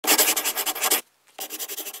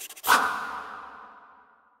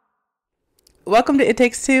Welcome to It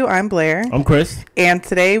Takes Two. I'm Blair. I'm Chris. And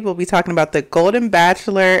today we'll be talking about the Golden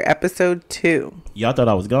Bachelor episode 2. Y'all thought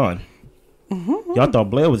I was gone. Y'all thought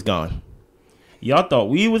Blair was gone. Y'all thought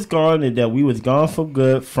we was gone and that we was gone for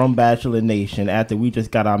good from Bachelor Nation after we just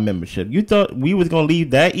got our membership. You thought we was going to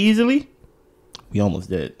leave that easily? We almost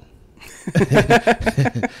did.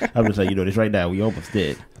 I'm just letting you know this right now. We almost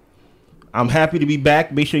did. I'm happy to be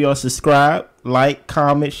back. Make sure y'all subscribe, like,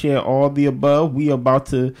 comment, share all the above. We are about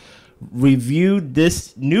to review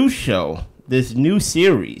this new show, this new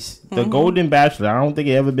series, The Golden Bachelor. I don't think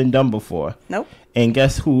it ever been done before. Nope. And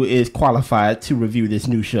guess who is qualified to review this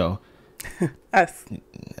new show? Us.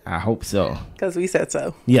 I hope so. Because we said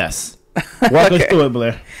so. Yes. Walk us through it,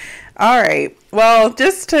 Blair. All right. Well,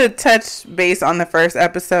 just to touch base on the first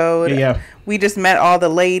episode, we just met all the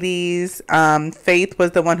ladies. Faith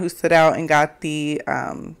was the one who stood out and got the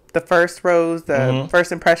first rose, the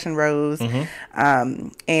first impression rose.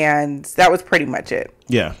 And that was pretty much it.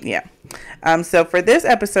 Yeah. Yeah. So for this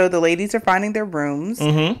episode, the ladies are finding their rooms,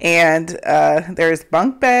 and there's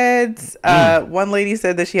bunk beds. One lady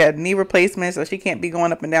said that she had knee replacement, so she can't be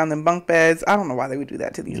going up and down them bunk beds. I don't know why they would do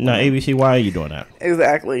that to these women. ABC, why are you doing that?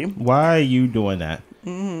 Exactly. Why are you doing that?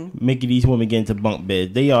 Making these women get into bunk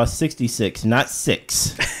beds. They are 66, not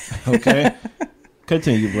 6. Okay?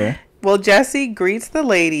 Continue, Blair. Well, Jesse greets the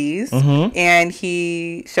ladies, and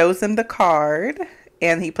he shows them the card.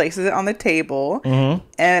 And he places it on the table.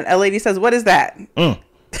 And a lady says, "What is that?"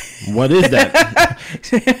 What is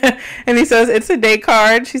that? And he says, "It's a date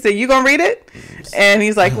card." She said, "You gonna read it?" And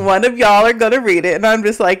he's like, "One of y'all are gonna read it." And I'm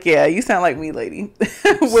just like, "Yeah, you sound like me, lady."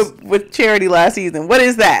 with Charity last season. What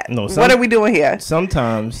is that? No, what are we doing here?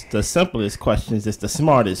 Sometimes the simplest questions is the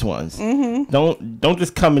smartest ones. Don't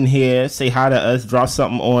just come in here, say hi to us, drop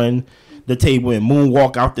something on the table and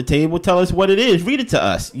moonwalk out the table. Tell us what it is. Read it to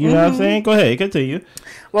us. You know what I'm saying? Go ahead. Continue.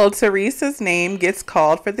 Well, Teresa's name gets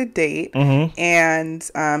called for the date. And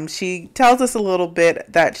she tells us a little bit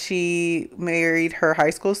that she married her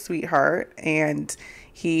high school sweetheart and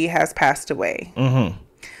he has passed away.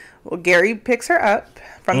 Well, Gary picks her up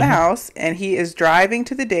from the house and he is driving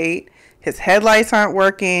to the date. His headlights aren't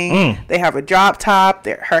working. They have a drop top.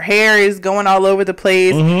 Her hair is going all over the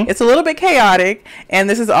place. It's a little bit chaotic. And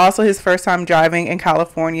this is also his first time driving in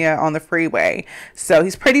California on the freeway. So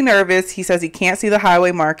he's pretty nervous. He says he can't see the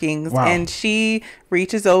highway markings. Wow. And she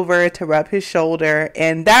reaches over to rub his shoulder.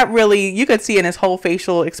 And that really, you could see in his whole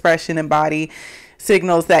facial expression and body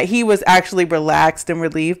signals that he was actually relaxed and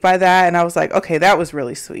relieved by that. And I was like, okay, that was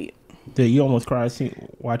really sweet. Did you almost cry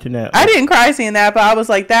watching that? I didn't cry seeing that, but I was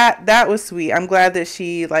like, that was sweet. I'm glad that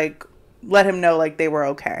she like let him know like they were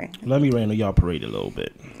okay. Let me rain on y'all parade a little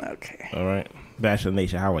bit. Okay. All right. Bachelor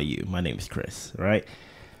Nation, how are you? My name is Chris. All right.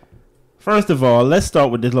 First of all, let's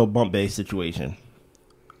start with this little bump bed situation.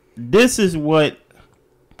 This is what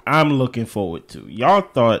I'm looking forward to. Y'all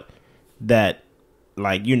thought that,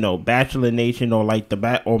 like, you know, Bachelor Nation or like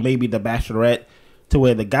or maybe the Bachelorette, to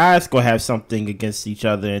where the guys gonna have something against each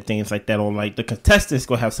other and things like that, or like the contestants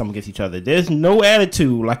gonna have something against each other. There's no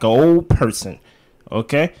attitude like an old person,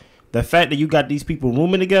 okay? The fact that you got these people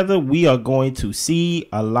rooming together, we are going to see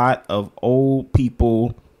a lot of old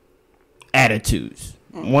people attitudes.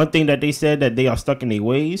 One thing that they said, that they are stuck in their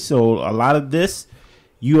ways, so a lot of this,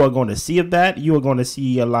 you are going to see of that. You are going to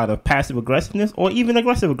see a lot of passive aggressiveness or even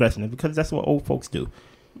aggressive aggressiveness, because that's what old folks do.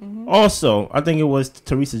 Also, I think it was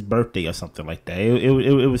Teresa's birthday or something like that.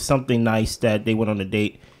 It was something nice that they went on a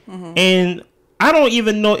date. And I don't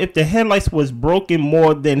even know if the headlights was broken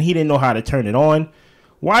more than he didn't know how to turn it on.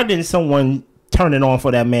 Why didn't someone turn it on for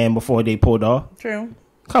that man before they pulled off? True.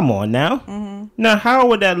 Come on now. Now, how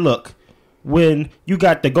would that look when you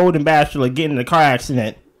got the Golden Bachelor getting in a car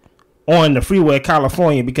accident on the freeway of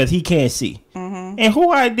California because he can't see? And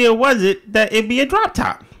whose idea was it that it'd be a drop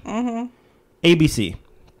top? ABC.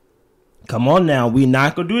 Come on now. We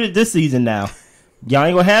not going to do it this season now. Y'all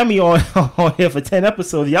ain't going to have me on here for 10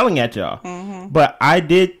 episodes yelling at y'all. But I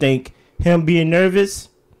did think him being nervous,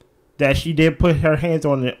 that she did put her hands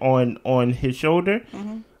on his shoulder.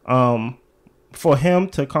 For him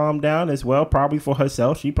to calm down as well, probably for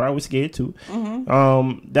herself. She probably was scared too.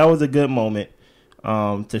 That was a good moment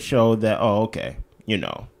to show that, oh, okay, you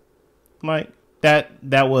know, like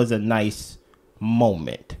that was a nice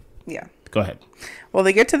moment. Yeah. Go ahead. Well,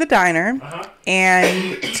 they get to the diner,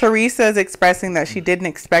 and Teresa is expressing that she didn't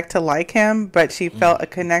expect to like him, but she felt a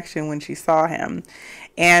connection when she saw him.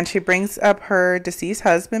 And she brings up her deceased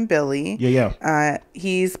husband, Billy. Yeah.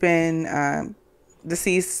 He's been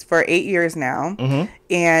deceased for 8 years now,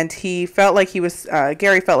 and he felt like he was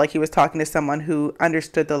Gary felt like he was talking to someone who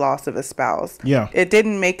understood the loss of a spouse. Yeah, it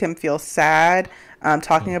didn't make him feel sad.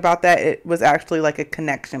 Talking about that, it was actually like a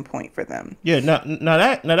connection point for them. Yeah, now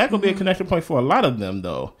that could be a connection point for a lot of them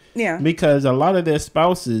though. Yeah, because a lot of their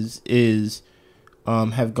spouses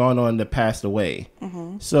have gone on to pass away.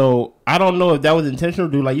 So I don't know if that was intentional.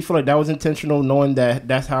 Do you feel like that was intentional, knowing that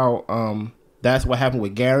that's how that's what happened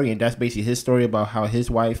with Gary, and that's basically his story about how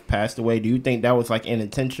his wife passed away? Do you think that was like an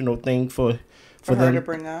intentional thing for her them to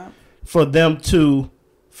bring up, for them to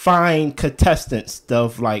find contestants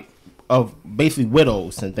of basically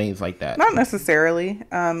widows and things like that? Not necessarily.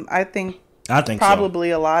 I think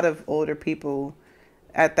probably a lot of older people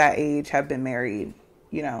at that age have been married,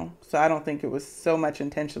 so I don't think it was so much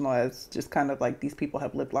intentional as just kind of like these people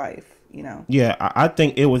have lived life, Yeah, I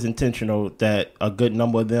think it was intentional that a good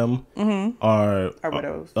number of them are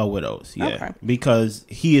widows. Widows, yeah. Okay. Because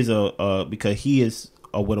he is a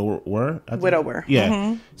widower. Widower.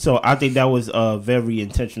 Yeah. So I think that was very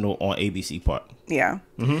intentional on ABC part. Yeah.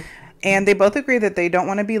 And they both agree that they don't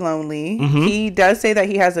want to be lonely. He does say that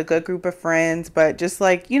he has a good group of friends, but just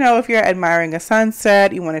like, if you're admiring a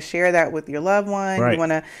sunset, you want to share that with your loved one. Right. You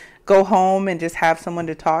want to go home and just have someone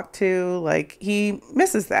to talk to. Like, he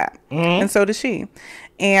misses that. And so does she.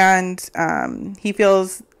 And he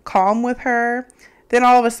feels calm with her. Then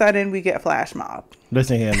all of a sudden we get flash mob.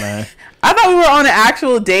 Listen here, man. I thought we were on an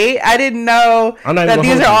actual date. I didn't know that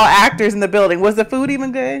these are all actors in the building. Was the food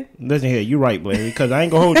even good? Listen here, you're right, Blair, because I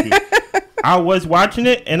ain't gonna hold you. I was watching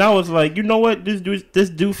it and I was like, you know what? This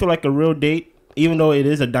do feel like a real date, even though it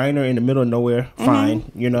is a diner in the middle of nowhere. Fine,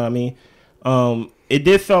 you know what I mean? It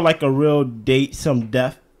did feel like a real date, some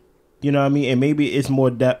depth, you know what I mean? And maybe it's more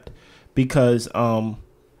depth because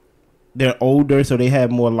they're older, so they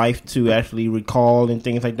have more life to actually recall and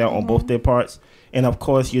things like that on both their parts. And of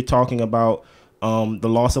course, you're talking about the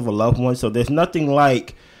loss of a loved one. So there's nothing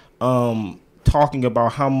like talking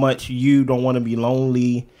about how much you don't want to be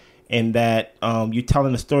lonely, and that you're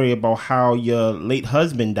telling a story about how your late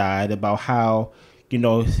husband died, about how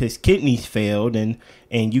his kidneys failed, and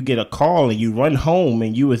you get a call and you run home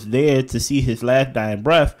and you was there to see his last dying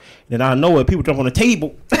breath. And I know it, people jump on the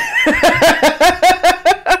table.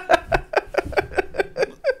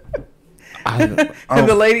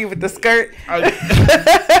 The lady with the skirt.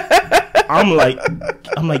 I'm like,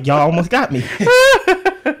 y'all almost got me.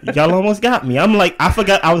 Y'all almost got me. I'm like, I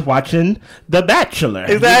forgot I was watching The Bachelor.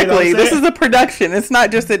 Exactly. This is a production. It's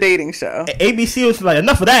not just a dating show. ABC was like,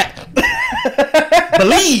 enough of that.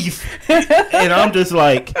 Believe. And I'm just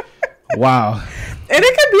like, wow. And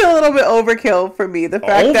it could be a little bit overkill for me. The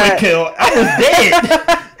fact that I was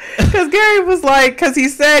dead. Because Gary was like, because he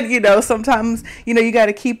said, sometimes, you got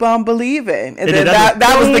to keep on believing. And then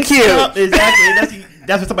that was the cue. Exactly.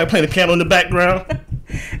 That's what somebody playing the piano in the background.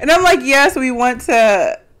 And I'm like, yes, we want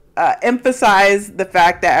to emphasize the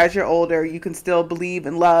fact that as you're older, you can still believe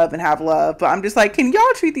and love and have love. But I'm just like, can y'all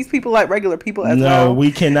treat these people like regular people as well? No,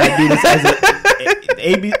 we cannot do this as a...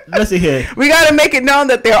 listen here. We got to make it known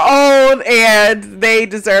that they're old and they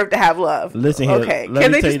deserve to have love. Listen here. Okay.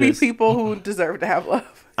 Can they just be people who deserve to have love?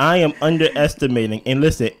 I am underestimating. And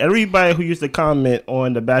listen, everybody who used to comment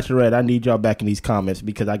on The Bachelorette, I need y'all back in these comments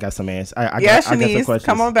because I got some answers. I got some questions.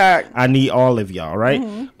 Come on back. I need all of y'all, right?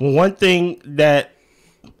 One thing that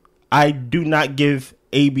I do not give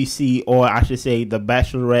ABC, or I should say The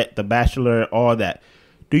Bachelorette, The Bachelor, all that.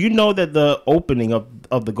 Do you know that the opening of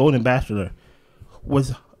The Golden Bachelor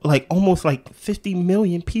was like almost like 50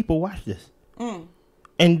 million people watched this?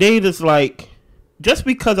 And they just like... Just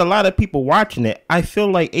because a lot of people watching it, I feel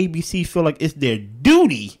like ABC feel like it's their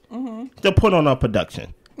duty to put on a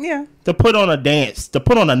production. Yeah. To put on a dance, to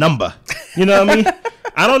put on a number. You know what I mean?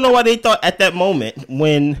 I don't know why they thought at that moment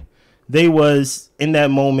when they was in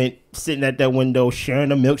that moment sitting at that window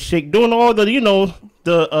sharing a milkshake, doing all the,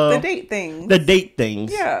 the date things. The date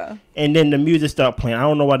things. Yeah. And then the music started playing. I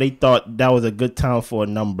don't know why they thought that was a good time for a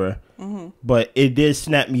number. But it did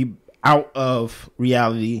snap me out of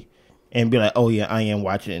reality. And be like, oh yeah, I am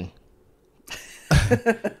watching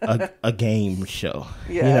a game show,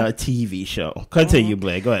 a TV show. Continue,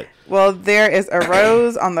 Blair. Go ahead. Well, there is a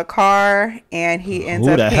rose on the car, and he ends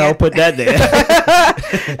up... Who the hell put that there?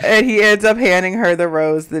 And he ends up handing her the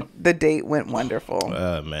rose. The date went wonderful.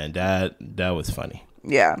 Man, that was funny.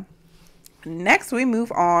 Yeah. Next, we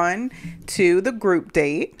move on to the group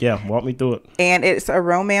date. Yeah, walk me through it. And it's a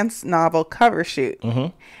romance novel cover shoot.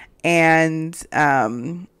 And...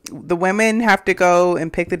 the women have to go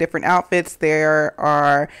and pick the different outfits. There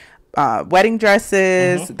are wedding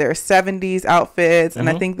dresses, their 70s outfits, and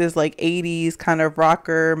I think there's like 80s kind of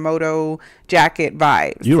rocker moto jacket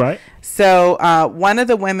vibes. You're right. So one of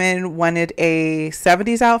the women wanted a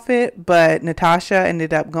 70s outfit, but Natasha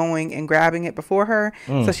ended up going and grabbing it before her.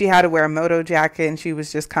 So she had to wear a moto jacket, and she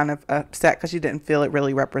was just kind of upset because she didn't feel it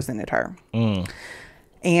really represented her.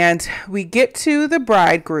 And we get to the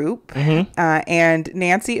bride group, and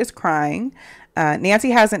Nancy is crying.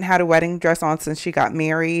 Nancy hasn't had a wedding dress on since she got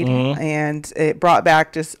married, and it brought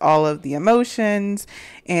back just all of the emotions.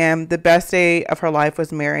 And the best day of her life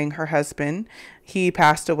was marrying her husband. He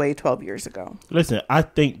passed away 12 years ago. Listen, I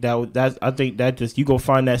think that just, you go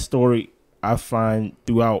find that story, I find,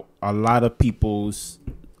 throughout a lot of people's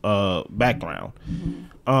background.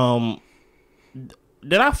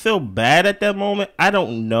 Did I feel bad at that moment? I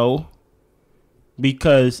don't know,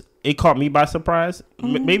 because it caught me by surprise.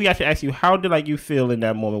 Maybe I should ask you, how did you feel in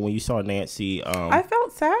that moment when you saw Nancy? I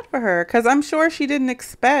felt sad for her, because I'm sure she didn't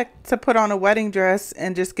expect to put on a wedding dress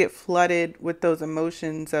and just get flooded with those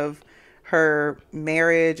emotions of her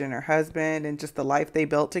marriage and her husband and just the life they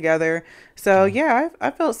built together. So yeah, I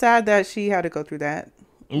felt sad that she had to go through that.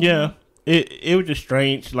 Yeah, it was just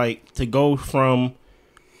strange, to go from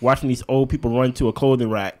watching these old people run to a clothing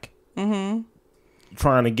rack,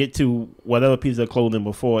 trying to get to whatever piece of clothing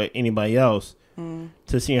before anybody else,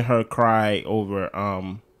 to seeing her cry over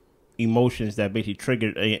emotions that basically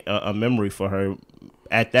triggered a memory for her,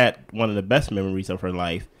 at that one of the best memories of her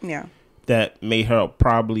life. Yeah, that made her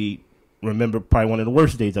probably remember one of the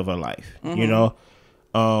worst days of her life. You know,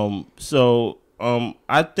 I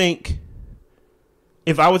think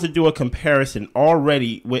if I was to do a comparison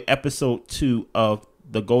already with episode 2 of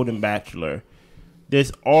The Golden Bachelor,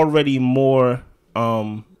 there's already more.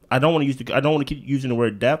 I don't want to keep using the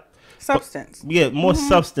word depth. Substance. Yeah, more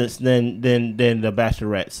substance than the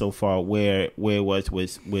Bachelorette so far, where it was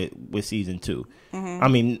with season 2. I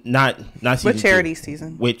mean, not season with charity 2,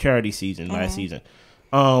 season. With charity season last season.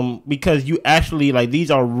 Because you actually,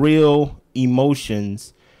 these are real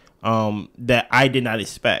emotions that I did not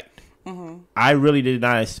expect. I really did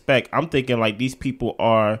not expect. I'm thinking these people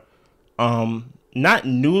are not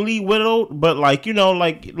newly widowed, but I'm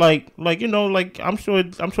sure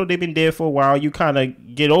they've been there for a while. You kind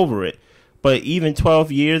of get over it. But even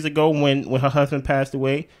 12 years ago, when her husband passed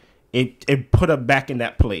away, it put her back in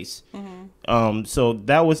that place. So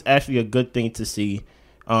that was actually a good thing to see.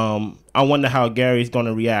 I wonder how Gary's going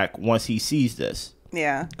to react once he sees this.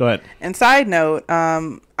 Yeah. Go ahead. And side note,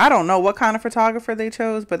 I don't know what kind of photographer they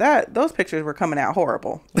chose, but those pictures were coming out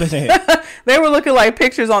horrible. They were looking like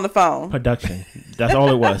pictures on the phone. Production. That's all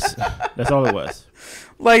it was. That's all it was.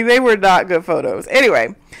 They were not good photos.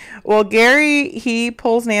 Anyway, well, Gary, he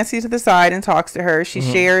pulls Nancy to the side and talks to her. She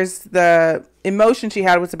shares the emotion she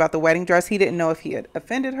had was about the wedding dress. He didn't know if he had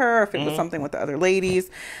offended her or if it was something with the other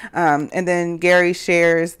ladies. And then Gary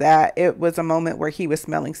shares that it was a moment where he was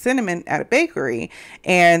smelling cinnamon at a bakery,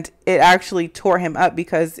 and it actually tore him up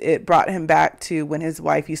because it brought him back to when his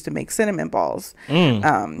wife used to make cinnamon balls.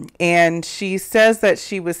 And she says that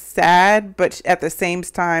she was sad, but at the same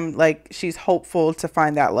time, she's hopeful to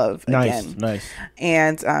find that love again. Nice.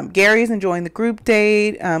 And Gary's enjoying the group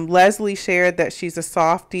date. Leslie shared that she's a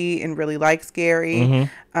softie and really likes Gary.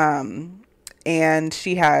 And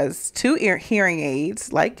she has 2 hearing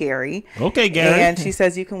aids like Gary. Okay, Gary. And she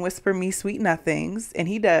says, you can whisper me sweet nothings. And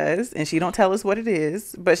he does. And she don't tell us what it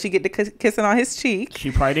is, but she get to kissing on his cheek.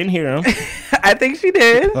 She probably didn't hear him. I think she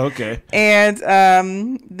did. Okay. And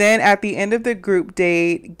then at the end of the group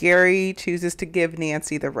date, Gary chooses to give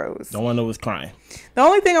Nancy the rose. No one was crying. The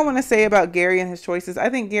only thing I want to say about Gary and his choices, I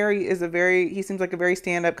think Gary is he seems like a very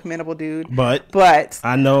stand-up, commendable dude. But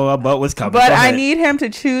I know a butt was coming. But I need him to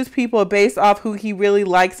choose people based off who he really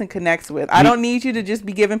likes and connects with. I don't need you to just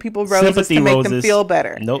be giving people roses to make them feel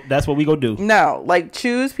better. Nope, that's what we go do. No,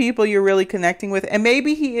 choose people you're really connecting with. And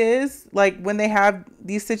maybe he is, when they have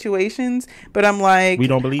these situations, but I'm we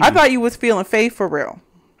don't believe I thought you was feeling Faith for real.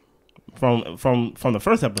 From the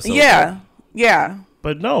first episode. Yeah. Yeah.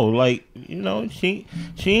 But no, she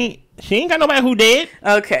ain't got nobody who did.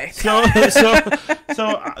 Okay. So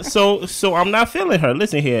I'm not feeling her.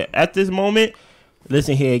 Listen here, at this moment,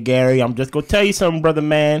 Gary, I'm just gonna tell you something, brother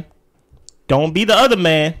man. Don't be the other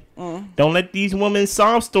man. Don't let these women's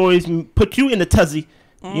sob stories put you in the tuzzy.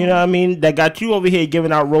 You know what I mean? That got you over here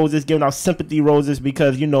giving out roses, giving out sympathy roses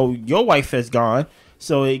because your wife has gone.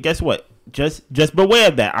 So guess what? Just beware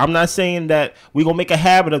of that. I'm not saying that we're going to make a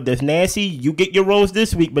habit of this. Nancy, you get your rose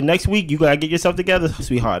this week, but next week you got to get yourself together,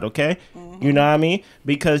 sweetheart, okay? You know what I mean?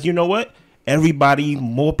 Because you know what?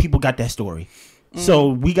 More people got that story. So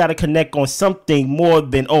we got to connect on something more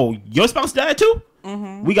than, oh, your spouse died too?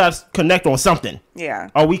 We got to connect on something. Yeah.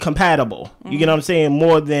 Are we compatible? You get what I'm saying?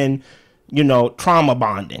 More than, you know, trauma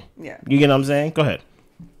bonding. Yeah. You get what I'm saying? Go ahead.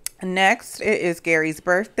 Next, it is Gary's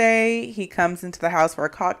birthday. He comes into the house for a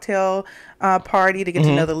cocktail party to get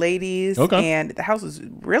to know the ladies. Okay. And the house is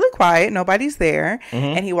really quiet. Nobody's there.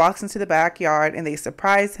 And he walks into the backyard and they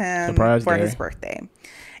surprise him for his birthday.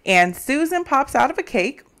 And Susan pops out of a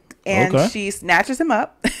cake and she snatches him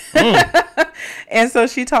up. And so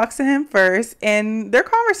she talks to him first. And their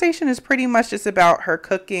conversation is pretty much just about her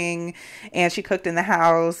cooking. And she cooked in the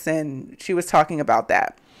house and she was talking about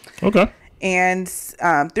that. Okay. And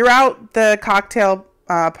throughout the cocktail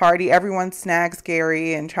party, everyone snags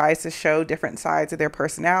Gary and tries to show different sides of their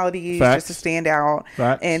personalities just to stand out.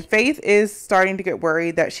 And Faith is starting to get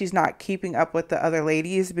worried that she's not keeping up with the other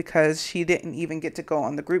ladies because she didn't even get to go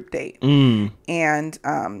on the group date. And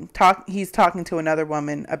he's talking to another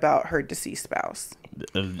woman about her deceased spouse.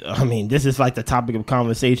 I mean, this is like the topic of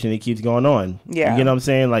conversation that keeps going on. Yeah. You know what I'm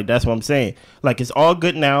saying? Like, that's what I'm saying. Like, it's all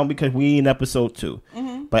good now because we in episode 2.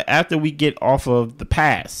 But after we get off of the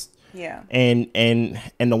past, and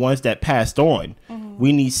the ones that passed on,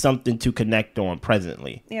 we need something to connect on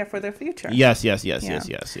presently. Yeah, for their future. Yes.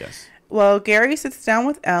 Well, Gary sits down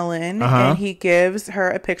with Ellen and he gives her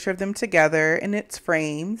a picture of them together and it's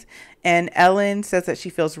framed. And Ellen says that she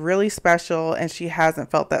feels really special and she hasn't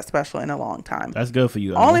felt that special in a long time. That's good for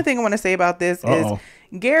you, Ellen. Only thing I want to say about this is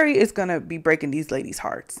Gary is going to be breaking these ladies'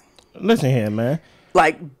 hearts. Listen here, man.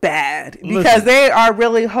 Like, bad. Because they are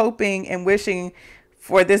really hoping and wishing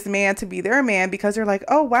for this man to be their man because they're like,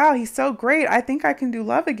 oh, wow, he's so great. I think I can do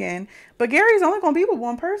love again. But Gary's only going to be with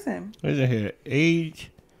one person. Listen here. Age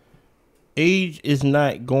is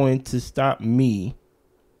not going to stop me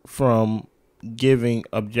from giving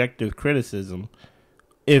objective criticism.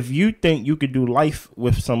 If you think you could do life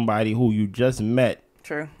with somebody who you just met,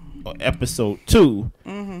 true, episode 2,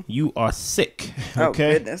 you are sick. Okay,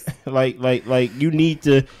 oh goodness. like you need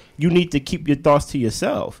to keep your thoughts to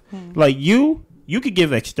yourself. Like you could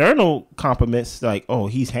give external compliments like, oh,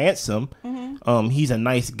 he's handsome, he's a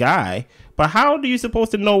nice guy, but how are you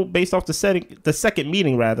supposed to know based off the second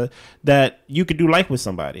meeting rather that you could do life with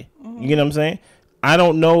somebody? You get what I'm saying? I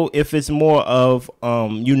don't know if it's more of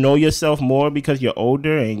you know yourself more because you're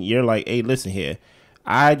older and you're like, hey, listen here,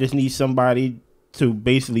 I just need somebody to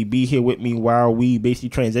basically be here with me while we basically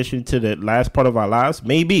transition to the last part of our lives.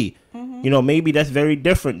 Maybe, you know, maybe that's very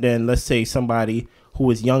different than, let's say, somebody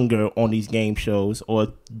who is younger on these game shows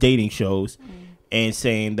or dating shows and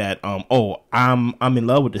saying that, oh, I'm in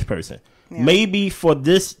love with this person. Yeah. Maybe for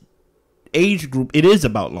this age group, it is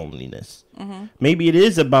about loneliness. Maybe it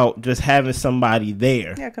is about just having somebody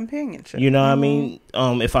there. Yeah, companionship. You know what I mean?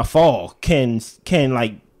 If I fall, can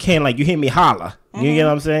you hear me holler? You get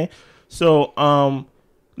what I'm saying? So,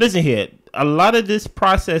 listen here. A lot of this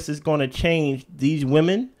process is going to change these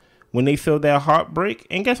women when they feel their heartbreak.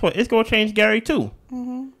 And guess what? It's going to change Gary too.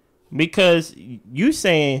 Because you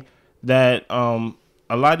saying that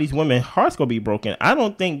a lot of these women's hearts going to be broken. I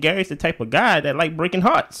don't think Gary's the type of guy that like breaking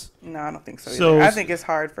hearts. No, I don't think so either. I think it's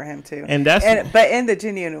hard for him too. But in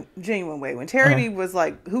the genuine way. When Charity was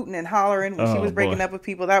like hooting and hollering when she was breaking up with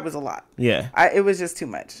people, that was a lot. Yeah. It was just too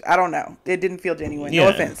much. I don't know. It didn't feel genuine. Yeah. No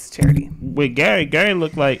offense, Charity. With Gary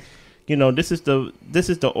looked like, you know, this is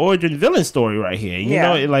the origin villain story right here. You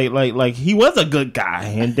know, like he was a good guy,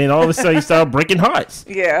 and then all of a sudden he started breaking hearts.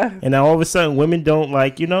 Yeah. And now all of a sudden women don't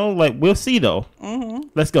like, you know, like we'll see though.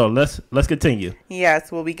 Let's go. Let's continue.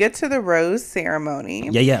 Yes. Well, we get to the rose ceremony.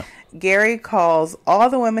 Yeah. Gary calls all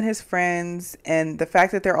the women his friends, and the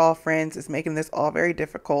fact that they're all friends is making this all very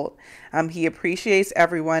difficult. He appreciates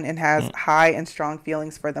everyone and has high and strong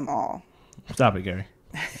feelings for them all. Stop it, Gary.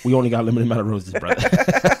 We only got a limited amount of roses, brother.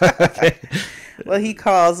 Okay. Well, he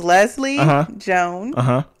calls Leslie,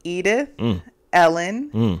 Joan, Edith,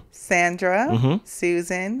 Ellen, Sandra,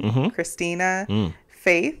 Susan, Christina,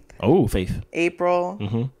 Faith. Oh, Faith.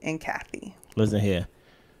 April, and Kathy. Listen here.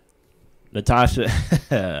 Natasha,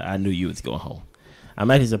 I knew you was going home. I'm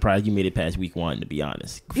actually surprised you made it past week 1, to be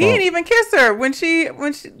honest. He didn't even kiss her when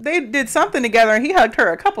they did something together, and he hugged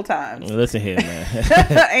her a couple times. Listen here,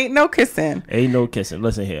 man. Ain't no kissing.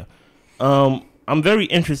 Listen here. I'm very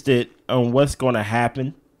interested on what's going to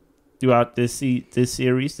happen throughout this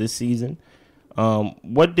series, this season.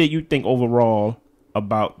 What did you think overall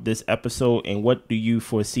about this episode, and what do you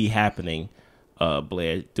foresee happening,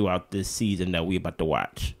 Blair, throughout this season that we're about to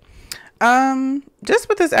watch? Just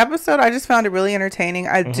with this episode, I just found it really entertaining.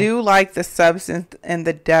 I do like the substance and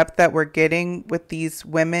the depth that we're getting with these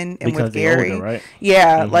women and because with Gary. Older, right?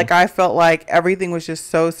 Yeah, like I felt like everything was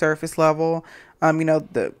just so surface level. You know,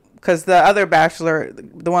 the because the other Bachelor,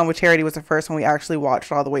 the one with Charity, was the first one we actually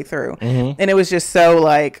watched all the way through, and it was just so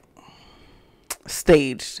like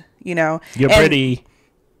staged, you know. You're pretty.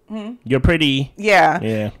 You're pretty.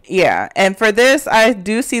 Yeah. And for this, I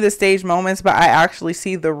do see the stage moments, but I actually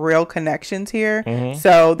see the real connections here.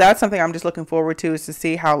 So that's something I'm just looking forward to, is to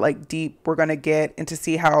see how like deep we're gonna get and to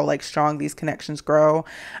see how like strong these connections grow.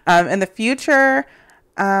 In the future,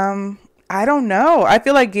 I don't know. I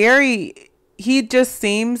feel like Gerry, he just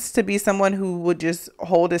seems to be someone who would just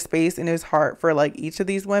hold a space in his heart for like each of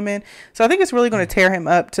these women. So I think it's really going to tear him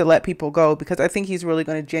up to let people go, because I think he's really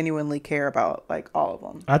going to genuinely care about like all of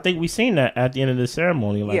them. I think we seen that at the end of the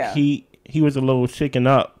ceremony. Like he was a little shaken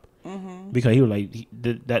up because he was like,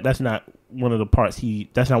 that's not one of the parts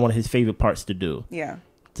that's not one of his favorite parts to do. Yeah.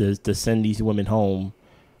 To send these women home.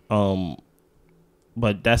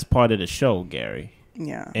 But that's part of the show, Gerry.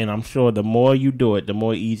 Yeah. And I'm sure the more you do it, the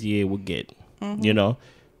more easier it will get. You know,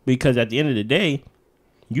 because at the end of the day,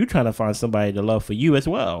 you trying to find somebody to love for you as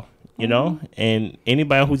well, you know, and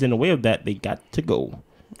anybody who's in the way of that, they got to go.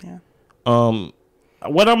 Yeah.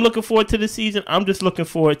 What I'm looking forward to this season, I'm just looking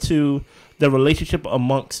forward to the relationship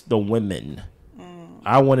amongst the women.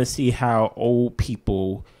 I want to see how old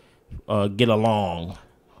people get along.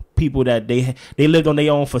 People that they lived on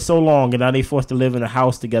their own for so long, and now they forced to live in a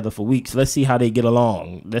house together for weeks. Let's see how they get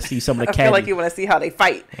along. Let's see some of the I feel like you want to see how they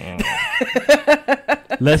fight.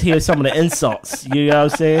 Let's hear some of the insults. You know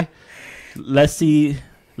what I'm saying? Let's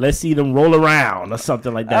see them roll around or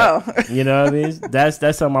something like that. Oh. You know what I mean? That's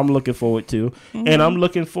something I'm looking forward to. And I'm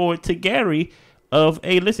looking forward to Gerry of,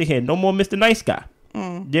 hey, listen here, no more Mr. Nice Guy.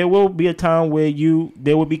 There will be a time where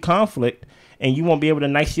there will be conflict, and you won't be able to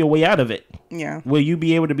nice your way out of it. Yeah. Will you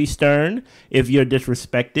be able to be stern if you're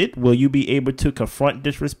disrespected? Will you be able to confront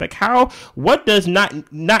disrespect? What does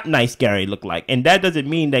not nice Gerry look like? And that doesn't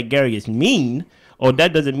mean that Gerry is mean, or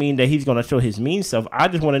that doesn't mean that he's going to show his mean self. I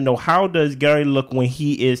just want to know, how does Gerry look when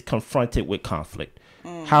he is confronted with conflict?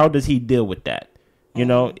 How does he deal with that? You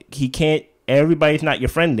know, he can't. Everybody's not your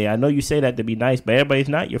friend there. I know you say that to be nice, but everybody's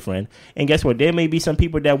not your friend. And guess what? There may be some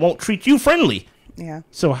people that won't treat you friendly. Yeah.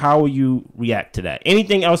 So how will you react to that?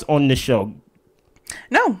 Anything else on this show?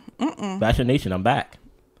 No. Bachelor Nation, I'm back.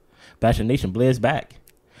 Bachelor Nation, Blair's back.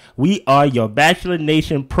 We are your Bachelor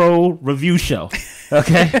Nation pro review show.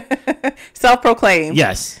 Okay? Self-proclaimed.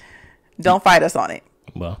 Yes. Don't fight us on it.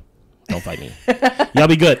 Well, don't fight me. Y'all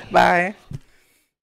be good. Bye.